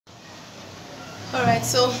Alright,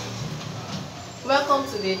 so welcome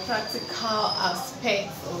to the practical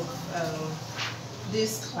aspect of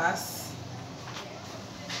this class.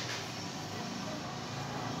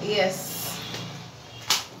 Yes,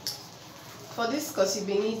 for this course you'll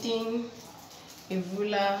be needing a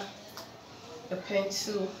ruler, a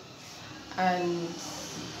pencil, and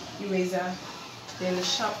eraser, then a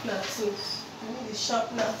sharpener too. You need a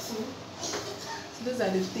sharpener too. So those are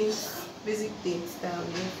the things, basic things that I'm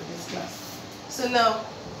doing for this class. So now,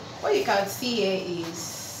 what you can see here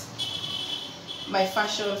is my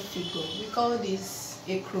fashion figure. We call this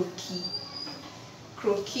a croquis.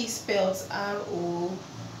 Croquis spells R-O-C-R-O-Q-U-I.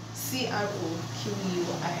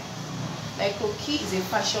 Like croquis is a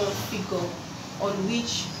fashion figure on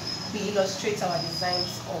which we illustrate our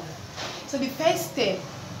designs on. So the first step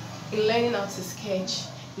in learning how to sketch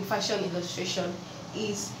in fashion illustration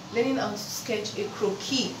is learning how to sketch a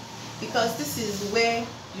croquis, because this is where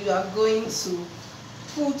you are going to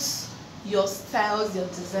put your styles, your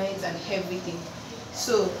designs, and everything.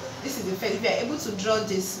 So this is the first. If you are able to draw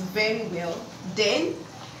this very well, then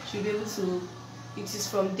you'll be able to, it is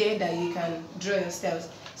from there that you can draw your styles.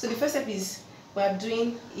 So the first step is we are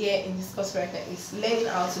doing here in this course right now is learning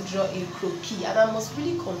how to draw a croquis. And I must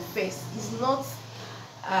really confess, it's not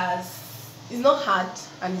hard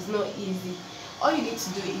and it's not easy. All you need to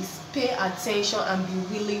do is pay attention and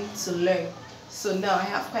be willing to learn. So now I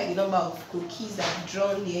have quite a number of croquis that I've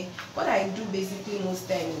drawn here. What I do basically most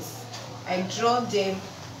times is I draw them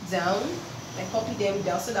down, I copy them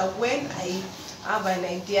down, so that when I have an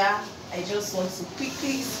idea, I just want to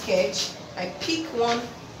quickly sketch, I pick one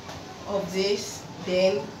of this,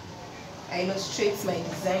 then I illustrate my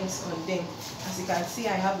designs on them. As you can see,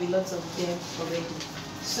 I have a lot of them already.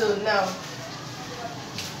 So now,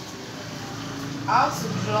 how to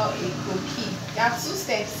draw a croquis. There are two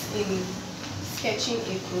steps in sketching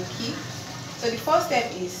a croquis. So the first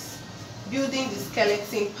step is building the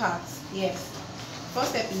skeleton part. Yes, first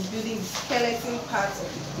step is building the skeleton part of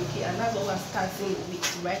the croquis, and that's what we're starting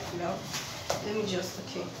with right now. Let me just,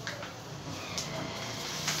 okay.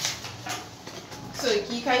 So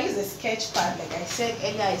you can use a sketch pad, like I said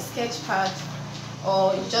earlier, a sketch pad,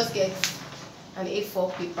 or you just get an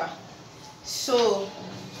A4 paper. So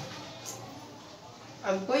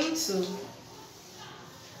I'm going to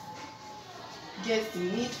get the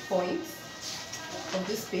midpoint of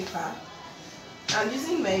this paper. I'm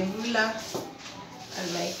using my ruler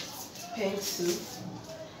and my pencil.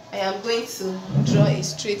 I am going to draw a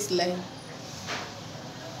straight line.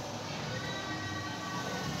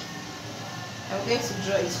 I'm going to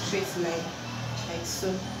draw a straight line, like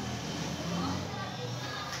so.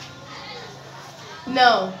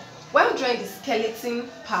 Now, while drawing the skeleton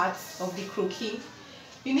part of the croquis,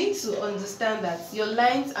 you need to understand that your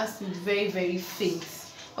lines has to be very, very faint.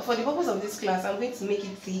 But for the purpose of this class, I'm going to make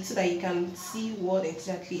it thick so that you can see what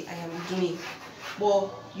exactly I am doing.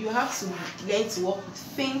 But you have to learn to work with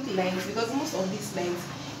faint lines, because most of these lines,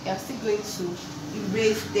 you are still going to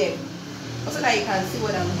erase them. Also, that you can see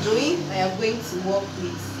what I'm doing, I am going to work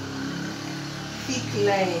with thick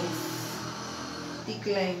lines. Thick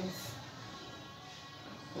lines.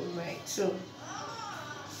 Alright, so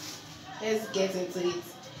let's get into it.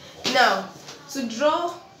 Now, to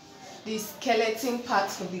draw the skeleton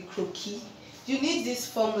part of the croquis, you need these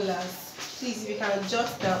formulas. Please, if you can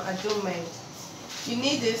jot down, I don't mind. You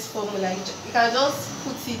need this formula. You can just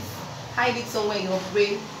put it, hide it somewhere in your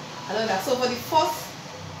brain and all that. So for the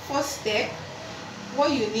first step,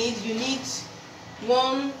 what you need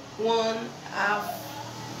 1 1/2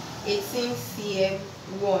 18 cm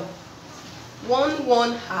 1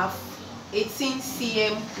 1/2 18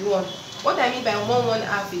 cm 1. What I mean by 1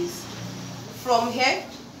 1/2 is from here,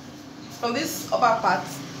 from this upper part,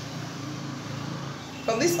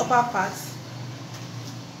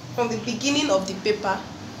 from the beginning of the paper,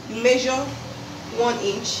 you measure 1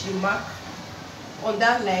 inch, you mark on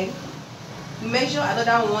that line. You measure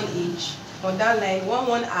another 1 inch on that line, 1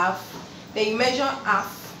 1/2. Then you measure 1/2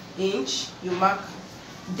 inch, you mark.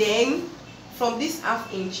 Then from this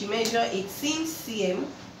 1/2 inch, you measure 18 cm.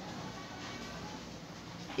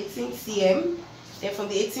 Then from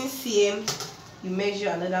the 18 cm, you measure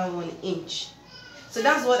another 1 inch. So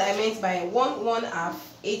that's what I meant by 1 1/2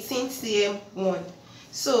 18 cm 1.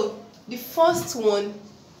 So the first one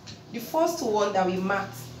that we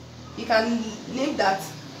marked, you can name that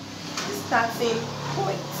the starting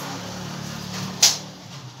point.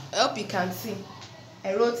 I hope you can see.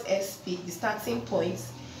 I wrote SP, the starting point.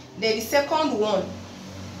 Then the second one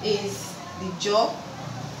is the jaw.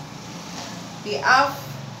 The half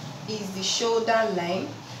is the shoulder line.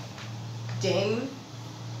 Then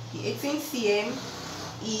the 18 cm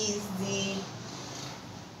is the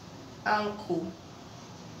ankle,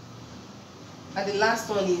 and the last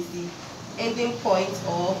one is the ending point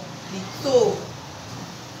or the toe.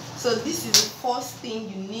 So this is the first thing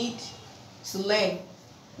you need to learn.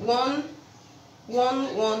 1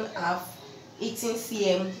 1/2 18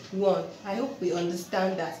 cm 1. I hope we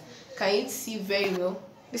understand that. Can you see very well?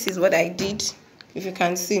 This is what I did, if you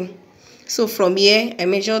can see. So from here I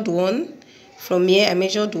measured 1, from here I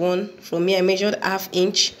measured 1, from here I measured 1/2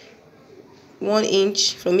 inch, 1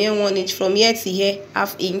 inch, from here 1 inch, from here to here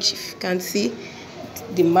 1/2 inch, if you can see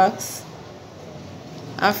the marks,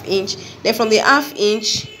 1/2 inch. Then from the 1/2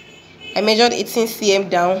 inch I measured 18 cm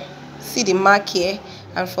down, see the mark here,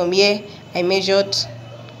 and from here I measured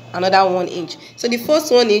another 1 inch. So the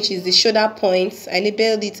first 1 inch is the shoulder point, I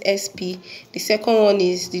labeled it SP. The second one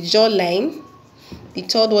is the jaw line, the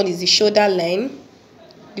third one is the shoulder line,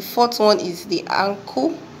 the fourth one is the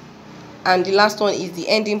ankle, and the last one is the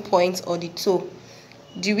ending point or the toe.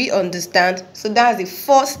 Do we understand? So that's the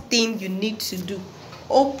first thing you need to do.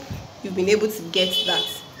 Hope you've been able to get that.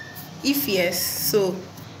 If yes, so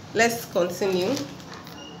let's continue.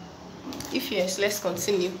 If yes, let's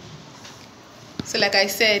continue. So like I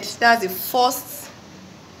said, that's the first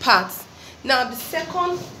part. Now the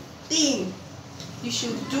second thing you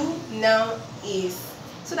should do now is,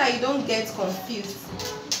 so that you don't get confused,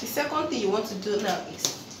 the second thing you want to do now is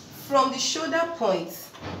from the shoulder point.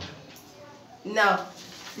 Now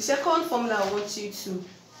the second formula I want you to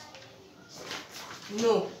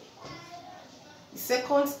know, the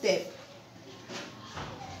second step,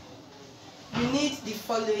 you need the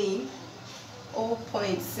following: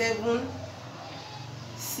 0.7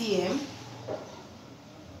 cm,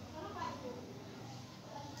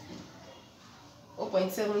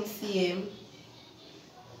 0.7 cm,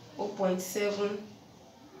 0.7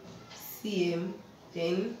 cm,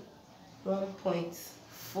 then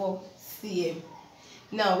 1.4 cm.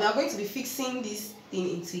 Now we are going to be fixing this thing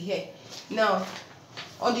into here. Now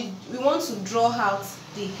we want to draw out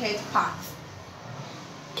the head part.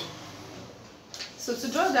 So to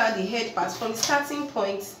draw out the head part, from the starting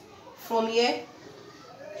point, from here,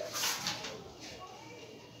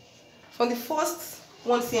 from the first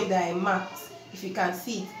 1 cm that I marked, if you can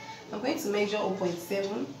see it, I'm going to measure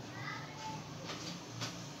 0.7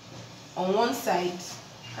 on one side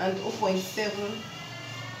and 0.7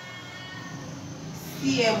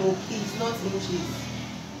 cm, please, not inches,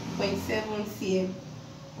 0.7 cm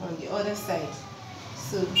on the other side.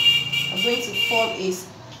 So I'm going to form a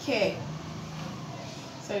square,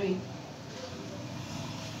 0.7,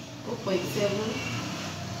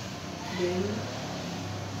 then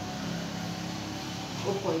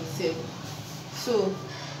 0.7. So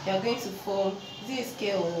you are going to form, is it a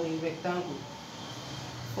square or a rectangle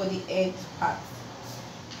for the head part?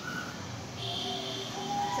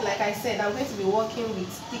 So like I said, I'm going to be working with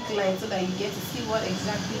thick lines so that you get to see what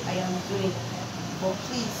exactly I am doing. But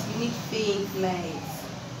please, you need faint lines.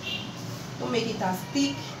 Don't make it as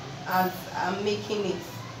thick as I'm making it.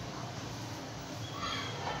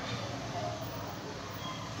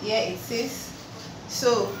 Here it is.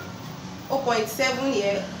 So 0.7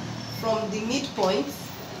 here from the midpoint,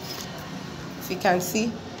 if you can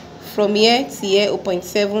see, from here to here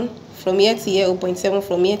 0.7, from here to here 0.7,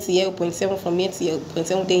 from here to here 0.7, from here to here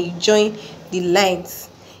 0.7. Then you join the lines,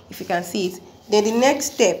 if you can see it. Then the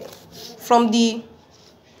next step, from the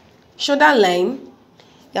shoulder line,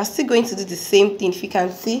 you are still going to do the same thing. If you can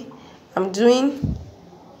see, I'm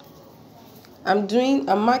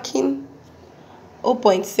marking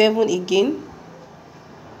 0.7 again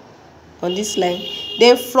on this line.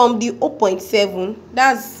 Then from the 0.7,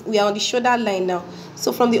 that's, we are on the shoulder line now.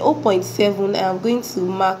 So from the 0.7, I am going to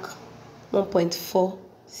mark 1.4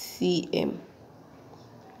 cm.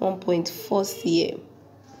 1.4 cm.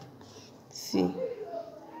 See,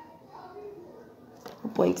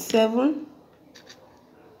 0.7,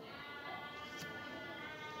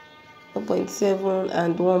 0.7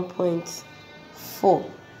 and 1.4.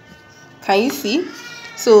 Can you see?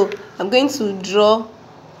 So I'm going to draw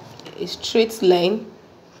a straight line.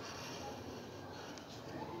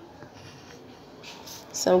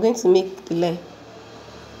 So I'm going to make the line.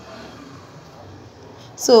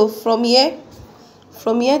 So from here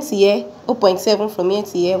to here 0.7, from here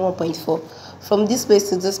to here 1.4, from this place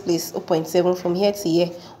to this place 0.7, from here to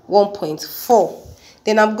here 1.4.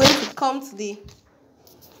 Then I'm going to come to the,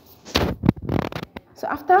 so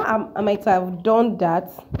after I might have done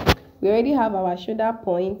that, we already have our shoulder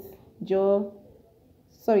point, jaw,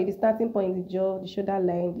 sorry, the starting point, the jaw, the shoulder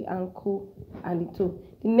line, the ankle, and the toe.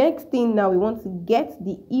 The next thing now, we want to get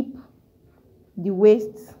the hip, the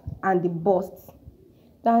waist, and the bust.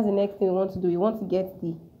 That's the next thing we want to do. We want to get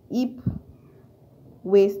the hip,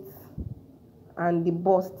 waist, and the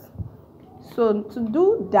bust. So to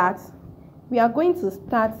do that, we are going to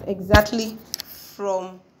start exactly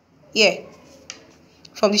from here,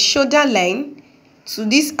 from the shoulder line to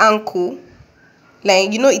this ankle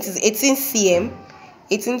line. You know it is 18 cm,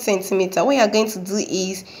 18 centimeter. What you are going to do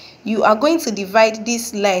is you are going to divide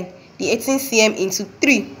this line, the 18 cm, into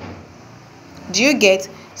 3. Do you get?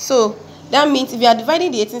 So that means if you are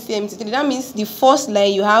dividing the 18 cm into 3, that means the first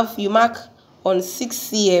line you mark on 6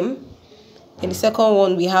 cm, and the second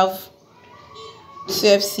one we have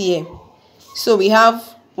 12 cm. So we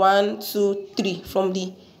have 1, 2, 3 from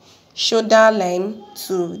the shoulder line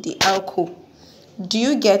to the ankle. Do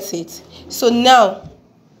you get it? So now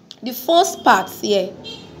the first part here,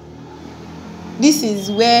 this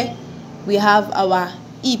is where we have our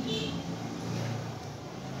hip.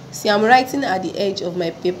 See, I'm writing at the edge of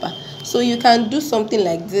my paper, so you can do something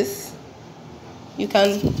like this. You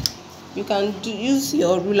can use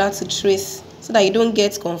your ruler to trace so that you don't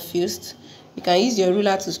get confused. You can use your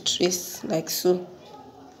ruler to trace like so.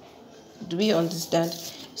 Do we understand?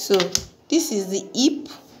 So this is the hip,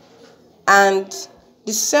 and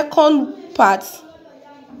the second part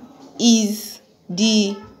is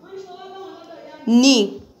the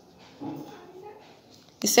knee.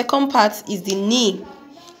 The second part is the knee.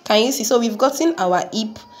 Can you see? So we've gotten our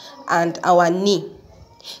hip and our knee.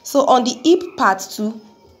 So on the hip part too,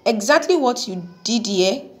 exactly what you did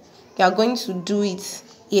here, you are going to do it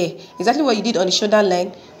here. Exactly what you did on the shoulder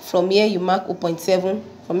line. From here you mark 0.7,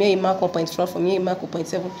 from here you mark 1.4, from here you mark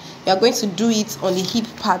 0.7. You are going to do it on the hip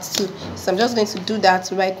part too. So I'm just going to do that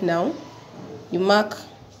right now. You mark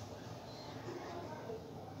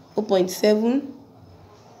 0.7,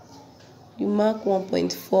 you mark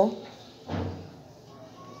 1.4,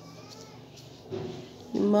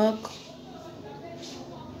 you mark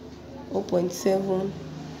 0.7,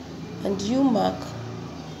 and you mark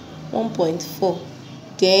 1.4.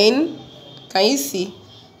 Then can you see,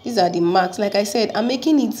 these are the marks. Like I said, I'm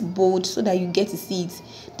making it bold so that you get to see it.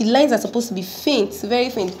 The lines are supposed to be faint, very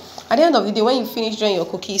faint. At the end of the day, when you finish drawing your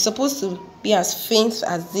croquis, it's supposed to be as faint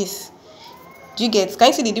as this. Do you get? Can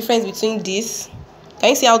you see the difference between this? Can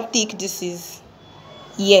you see how thick this is?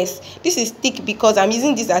 Yes, this is thick because I'm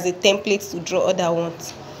using this as a template to draw other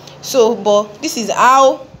ones. So, but this is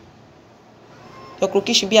how your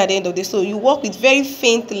croquis should be at the end of the day. So you work with very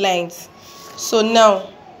faint lines. So now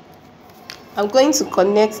I'm going to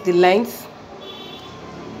connect the lines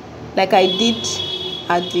like I did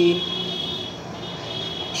at the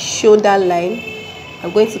shoulder line.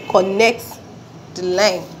 I'm going to connect the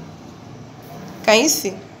line. Can you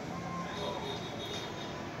see?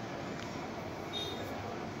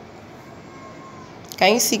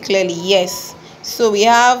 Can you see clearly? Yes. So we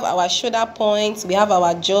have our shoulder points, we have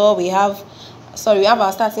our jaw, we have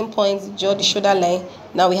our starting point, the jaw, the shoulder line.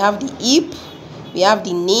 Now we have the hip, we have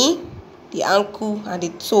the knee, the ankle, and the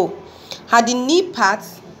toe. At the knee part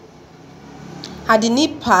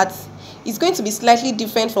is going to be slightly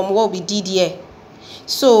different from what we did here.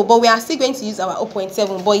 So, but we are still going to use our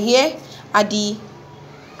 0.7. But here at the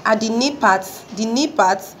knee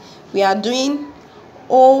part, we are doing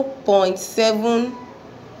 0.7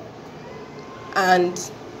 and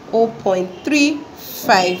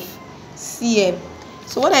 0.35 cm.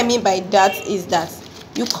 So what I mean by that is that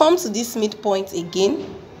you come to this midpoint again,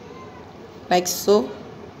 like so.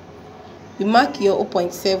 You mark your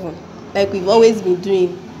 0.7 like we've always been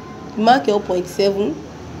doing. You mark your 0.7.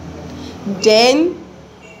 Then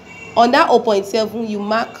on that 0.7 you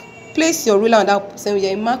place your ruler on that 0.7.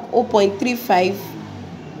 You mark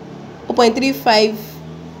 0.35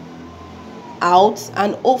 out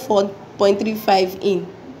and 0.35 in.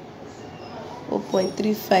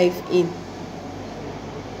 0.35 in.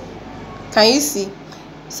 Can you see?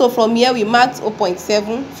 So from here we marked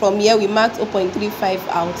 0.7, from here we marked 0.35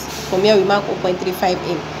 out, from here we mark 0.35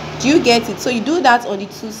 in. Do you get it? So you do that on the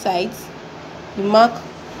two sides. You mark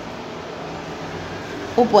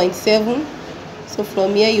 0.7. So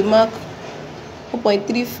from here you mark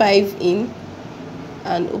 0.35 in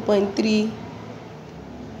and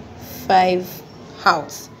 0.35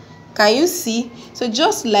 out. Can you see? So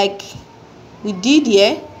just like we did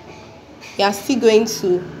here, you are still going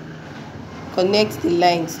to connect the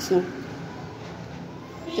lines too.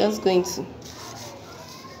 Just going to.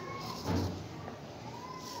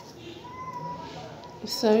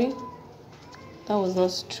 Sorry, that was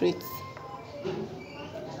not straight.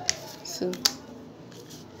 So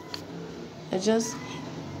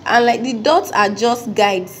and like the dots are just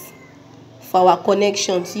guides for our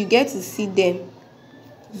connections. You get to see them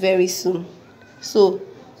very soon. So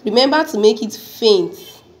remember to make it faint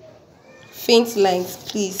lines,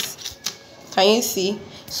 please. Can you see?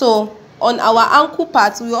 So on our ankle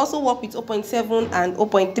part, we also work with 0.7 and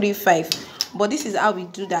 0.35. But this is how we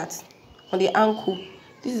do that on the ankle.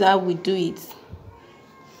 This is how we do it.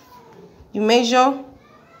 You measure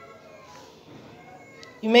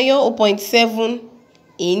 0.7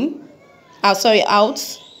 in,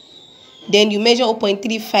 out. Then you measure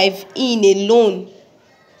 0.35 in alone.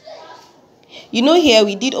 You know, here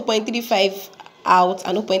we did 0.35 out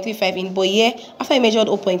and 0.35 in, but here after you measured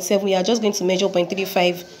 0.7, you are just going to measure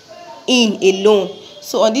 0.35 in alone.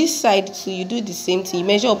 So on this side, so you do the same thing. You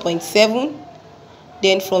measure 0.7,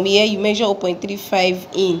 then from here you measure 0.35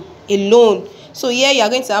 in alone. So here you are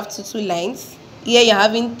going to have two lines. Here you are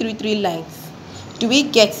having three lines. Do we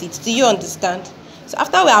get it? Do you understand? So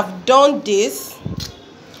after we have done this,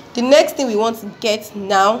 the next thing we want to get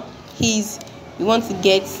now is we want to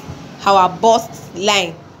get our bust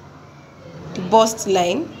line. The bust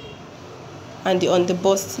line and on the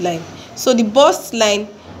bust line. So the bust line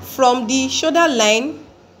from the shoulder line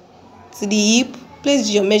to the hip, place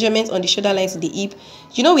your measurement on the shoulder line to the hip.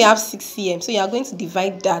 You know we have 6 cm, so you are going to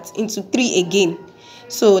divide that into 3 again.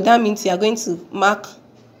 So that means you are going to mark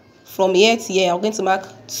from here to here. You are going to mark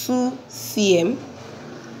 2 cm.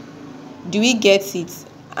 Do we get it?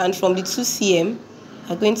 And from the 2 cm, you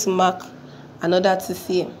are going to mark another 2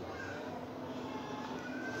 cm.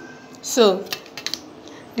 So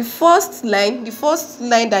the first line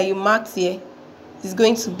that you marked here is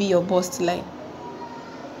going to be your bust line.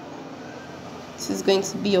 This is going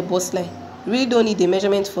to be your bust line. You really don't need a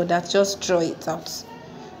measurement for that, just draw it out.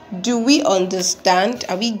 Do we understand?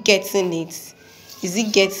 Are we getting it? Is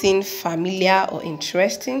it getting familiar or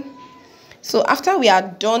interesting? So after we are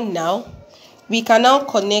done now, we can now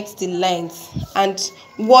connect the lines and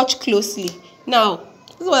watch closely. Now,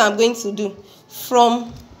 this is what I'm going to do.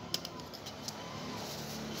 From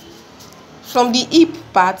the hip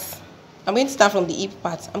part, I'm going to start from the hip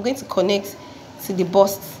part. I'm going to connect to the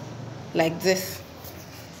bust like this.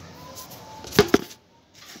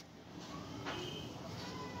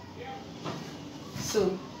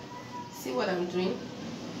 So, see what I'm doing?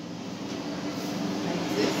 Like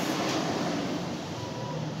this.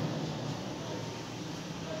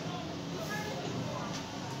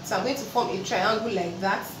 So I'm going to form a triangle like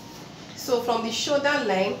that. So from the shoulder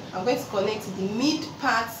line, I'm going to connect to the mid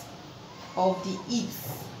part of the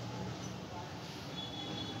hips.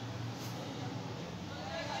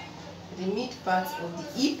 The mid part of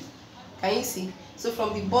the hip. Can you see? So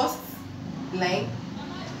from the bust line,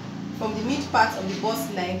 from the mid part of the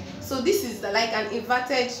bust line, so this is like an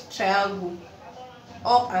inverted triangle,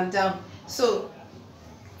 up and down. So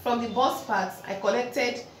from the bust part, I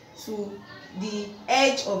connected to the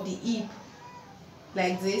edge of the hip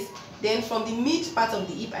like this. Then from the mid part of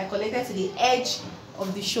the hip, I connected to the edge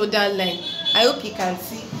of the shoulder line. I hope you can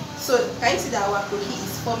see. So can you see that our croqui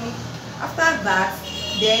is forming? After that,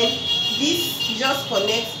 then this just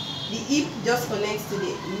connects, the hip just connects to the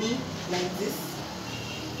knee like this.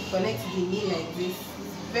 You connect to the knee like this.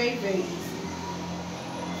 It's very easy.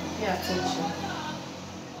 Pay attention.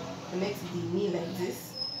 Connect to the knee like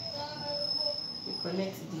this. You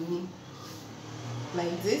connect to the knee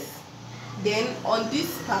like this. Then on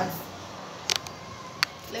this part,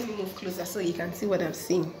 let me move closer so you can see what I'm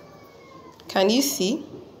seeing. Can you see?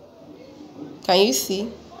 Can you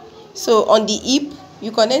see? So on the hip,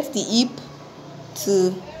 you connect the hip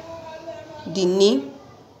to the knee.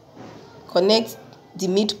 Connect the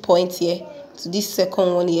midpoint here to this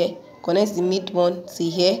second one here. Connect the mid one to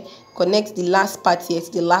here. Connect the last part here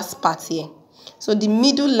to the last part here. So the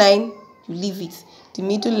middle line, you leave it. The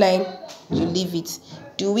middle line, you leave it.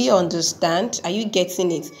 Do we understand? Are you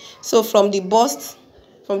getting it? So from the bust,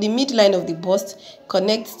 from the midline of the bust,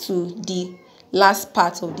 connect to the last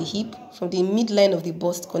part of the hip. From the midline of the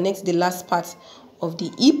bust, connect the last part of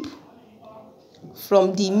the hip.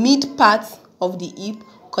 From the mid part of the hip,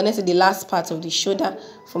 connect to the last part of the shoulder.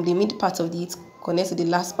 From the mid part of the hip, connect to the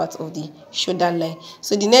last part of the shoulder line.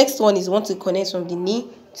 So the next one is want to connect from the knee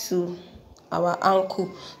to our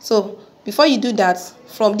ankle. So before you do that,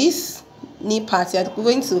 from this knee part, you're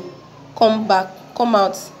going to come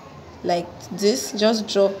out like this. Just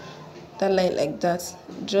draw that line like that.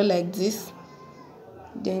 Draw like this.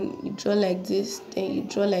 Then you draw like this. Then you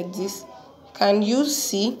draw like this. Can you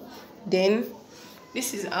see? Then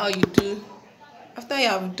this is how you do. After you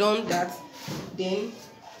have done that, then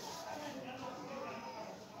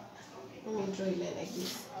let me draw a line like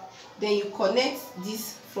this. Then you connect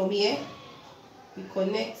this from here. You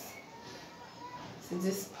connect to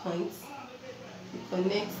this point. You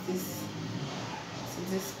connect this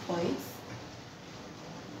to this point.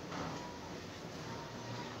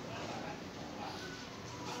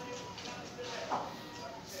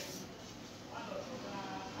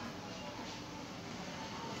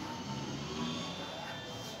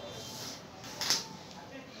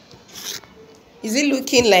 Is it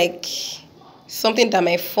looking like something that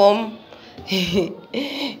might form?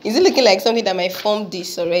 Is it looking like something that might form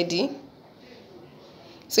this already?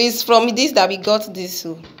 So it's from this that we got this,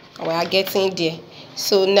 so we are getting there.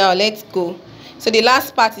 So now let's go. So the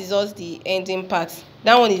last part is just the ending part.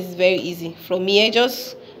 That one is very easy. From here,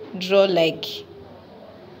 just draw like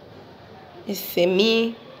a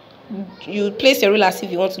semi. You place your ruler as if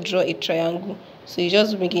you want to draw a triangle. So you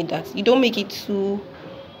just make it that. You don't make it too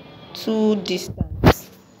distant.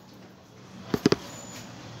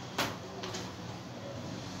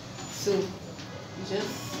 So you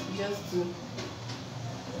just do like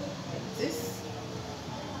this.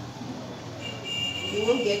 You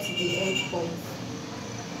won't get to the end point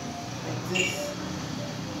like this.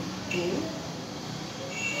 Okay.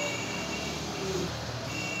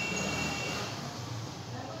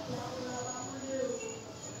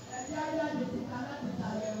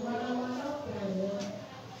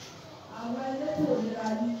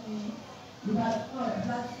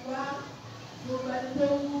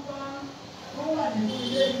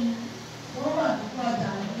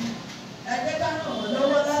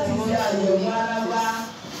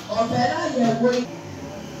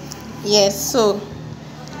 Yes, so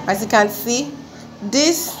as you can see,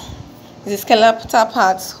 this is the skeletal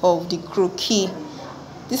part of the croquis.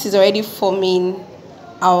 This is already forming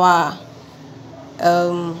our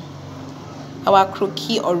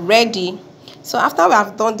croquis already. So after we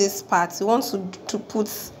have done this part, we want to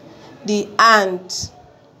put the hand,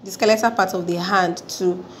 the skeletal part of the hand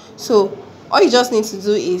too. So all you just need to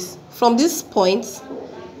do is from this point,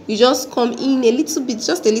 you just come in a little bit,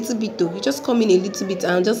 just a little bit though. You just come in a little bit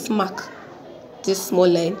and just mark this small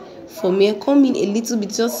line. From here, come in a little bit,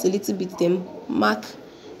 just a little bit, then mark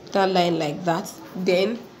that line like that.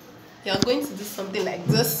 Then you are going to do something like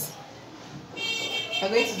this. You are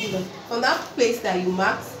going to do that. From that place that you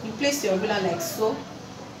marked, you place your ruler like so.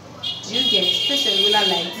 Do you get? Place your ruler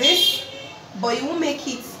like this, but you won't make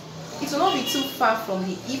it. It will not be too far from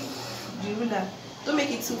the hip. The ruler, don't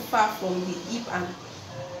make it too far from the hip, and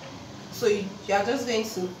so you are just going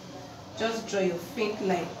to just draw your faint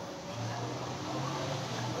line.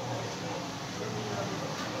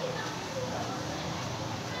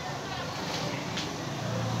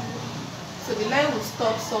 So the line will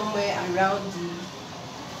stop somewhere around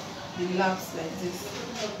the laps like this.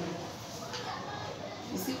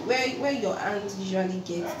 You see where your hand usually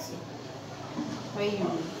gets to when you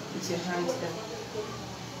put your hand down.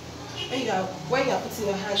 When you are putting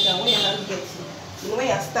your hand down, when your hand gets to, when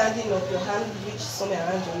you are standing up, your hand reaches somewhere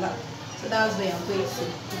around your lap. So that's where you are going to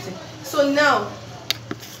put it. So now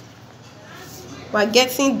we're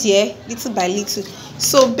getting there little by little.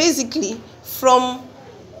 So basically, from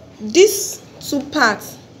these two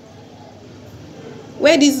parts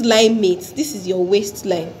where this line meets, this is your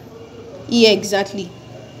waistline. Here exactly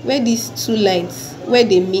where these two lines, where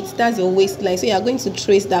they meet, that's your waistline. So you are going to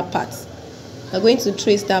trace that part. You are going to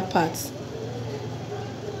trace that part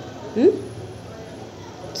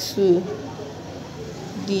to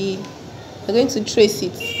the, you're going to trace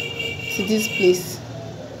it to this place.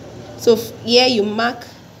 So here you mark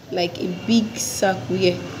like a big circle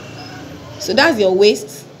here. So that's your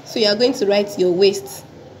waist. So you are going to write your waist.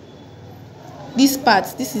 This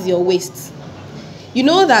part, this is your waist. You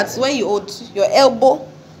know that when you hold your elbow,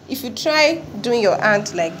 if you try doing your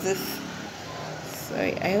hand like this,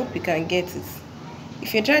 sorry, I hope you can get it.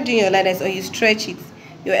 If you try doing your line or you stretch it,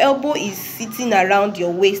 your elbow is sitting around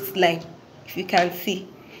your waistline, if you can see.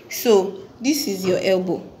 So this is your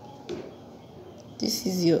elbow. This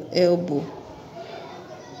is your elbow.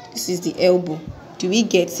 This is the elbow. Do we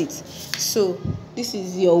get it? So this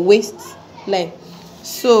is your waistline.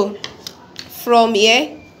 So from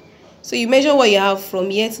here, so you measure what you have from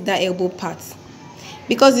here to that elbow part,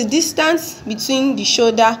 because the distance between the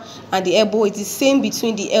shoulder and the elbow is the same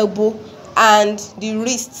between the elbow and the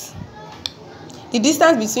wrist. The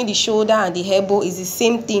distance between the shoulder and the elbow is the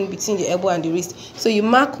same thing between the elbow and the wrist. So you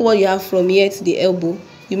mark what you have from here to the elbow.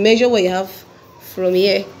 You measure what you have from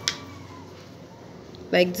here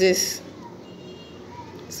like this.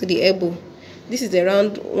 So the elbow, this is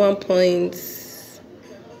around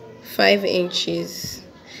 1.5 inches.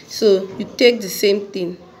 So you take the same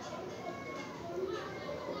thing,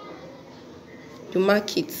 you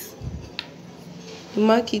mark it. You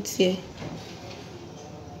mark it here.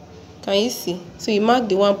 Can you see? So you mark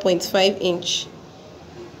the 1.5 inch.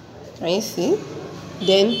 Can you see?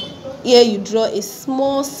 Then here you draw a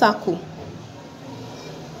small circle.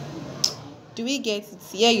 Do we get it?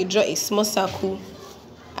 Here you draw a small circle,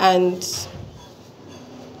 and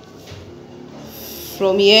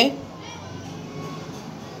from here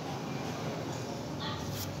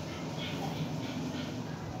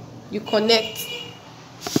you connect.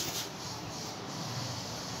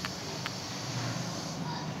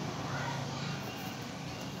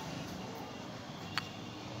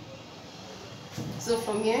 So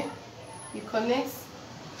from here you connect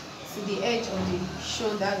to the edge of the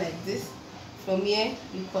shoulder like this. From here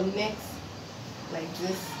you connect like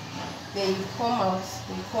this, then you come out,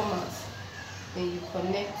 then you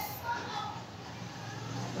connect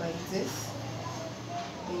like this,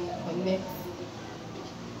 then you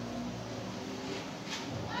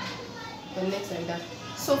connect like that.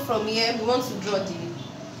 So from here we want to draw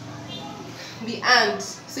the hand,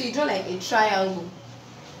 so you draw like a triangle.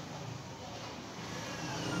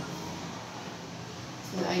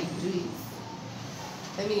 So I do it.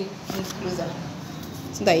 Let me move closer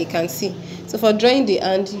so that you can see. So for drawing the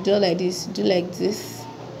hand, you draw like this, you do like this,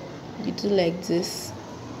 you do like this,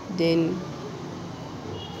 then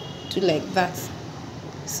do like that.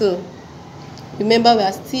 So remember, we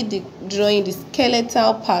are still drawing the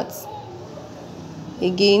skeletal part.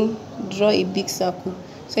 Again, draw a big circle.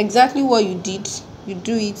 So exactly what you did, you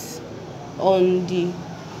do it on the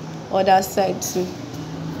other side too.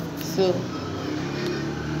 So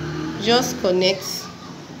just connect.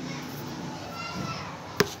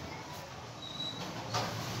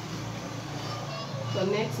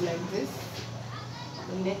 Connect like this,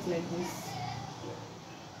 connect like this,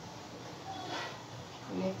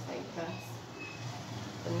 connect like that,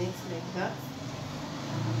 connect like that.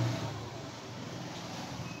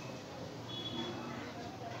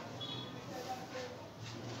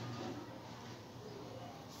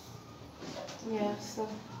 Yeah, so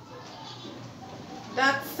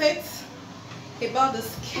that's it about the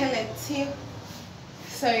skeletal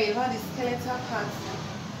part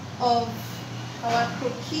of our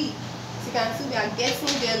croquis. So you can see we are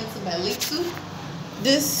getting there little by little.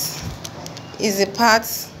 This is the part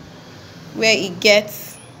where it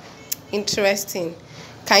gets interesting.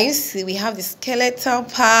 Can you see we have the skeletal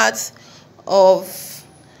part of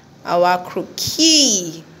our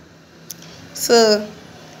croquis? So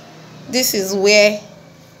this is where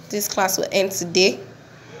this class will end today.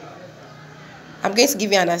 I'm going to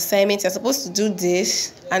give you an assignment. You're supposed to do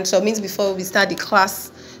this and submit before we start the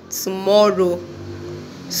class tomorrow.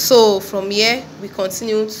 So from here we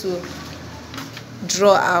continue to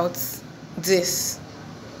draw out this.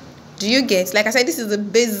 Do you get? Like I said, this is the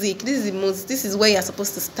basic, this is where you're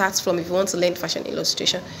supposed to start from. If you want to learn fashion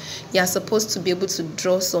illustration, you're supposed to be able to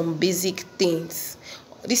draw some basic things.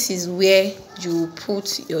 This is where you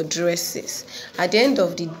put your dresses. At the end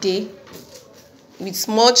of the day, with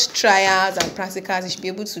much trials and practicals, you should be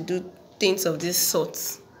able to do things of this sort.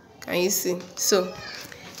 Can you see? So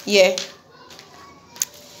yeah,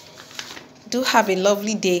 do have a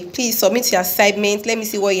lovely day. Please submit your assignment. Let me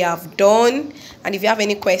see what you have done, and if you have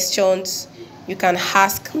any questions, you can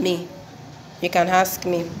ask me.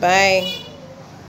 Bye.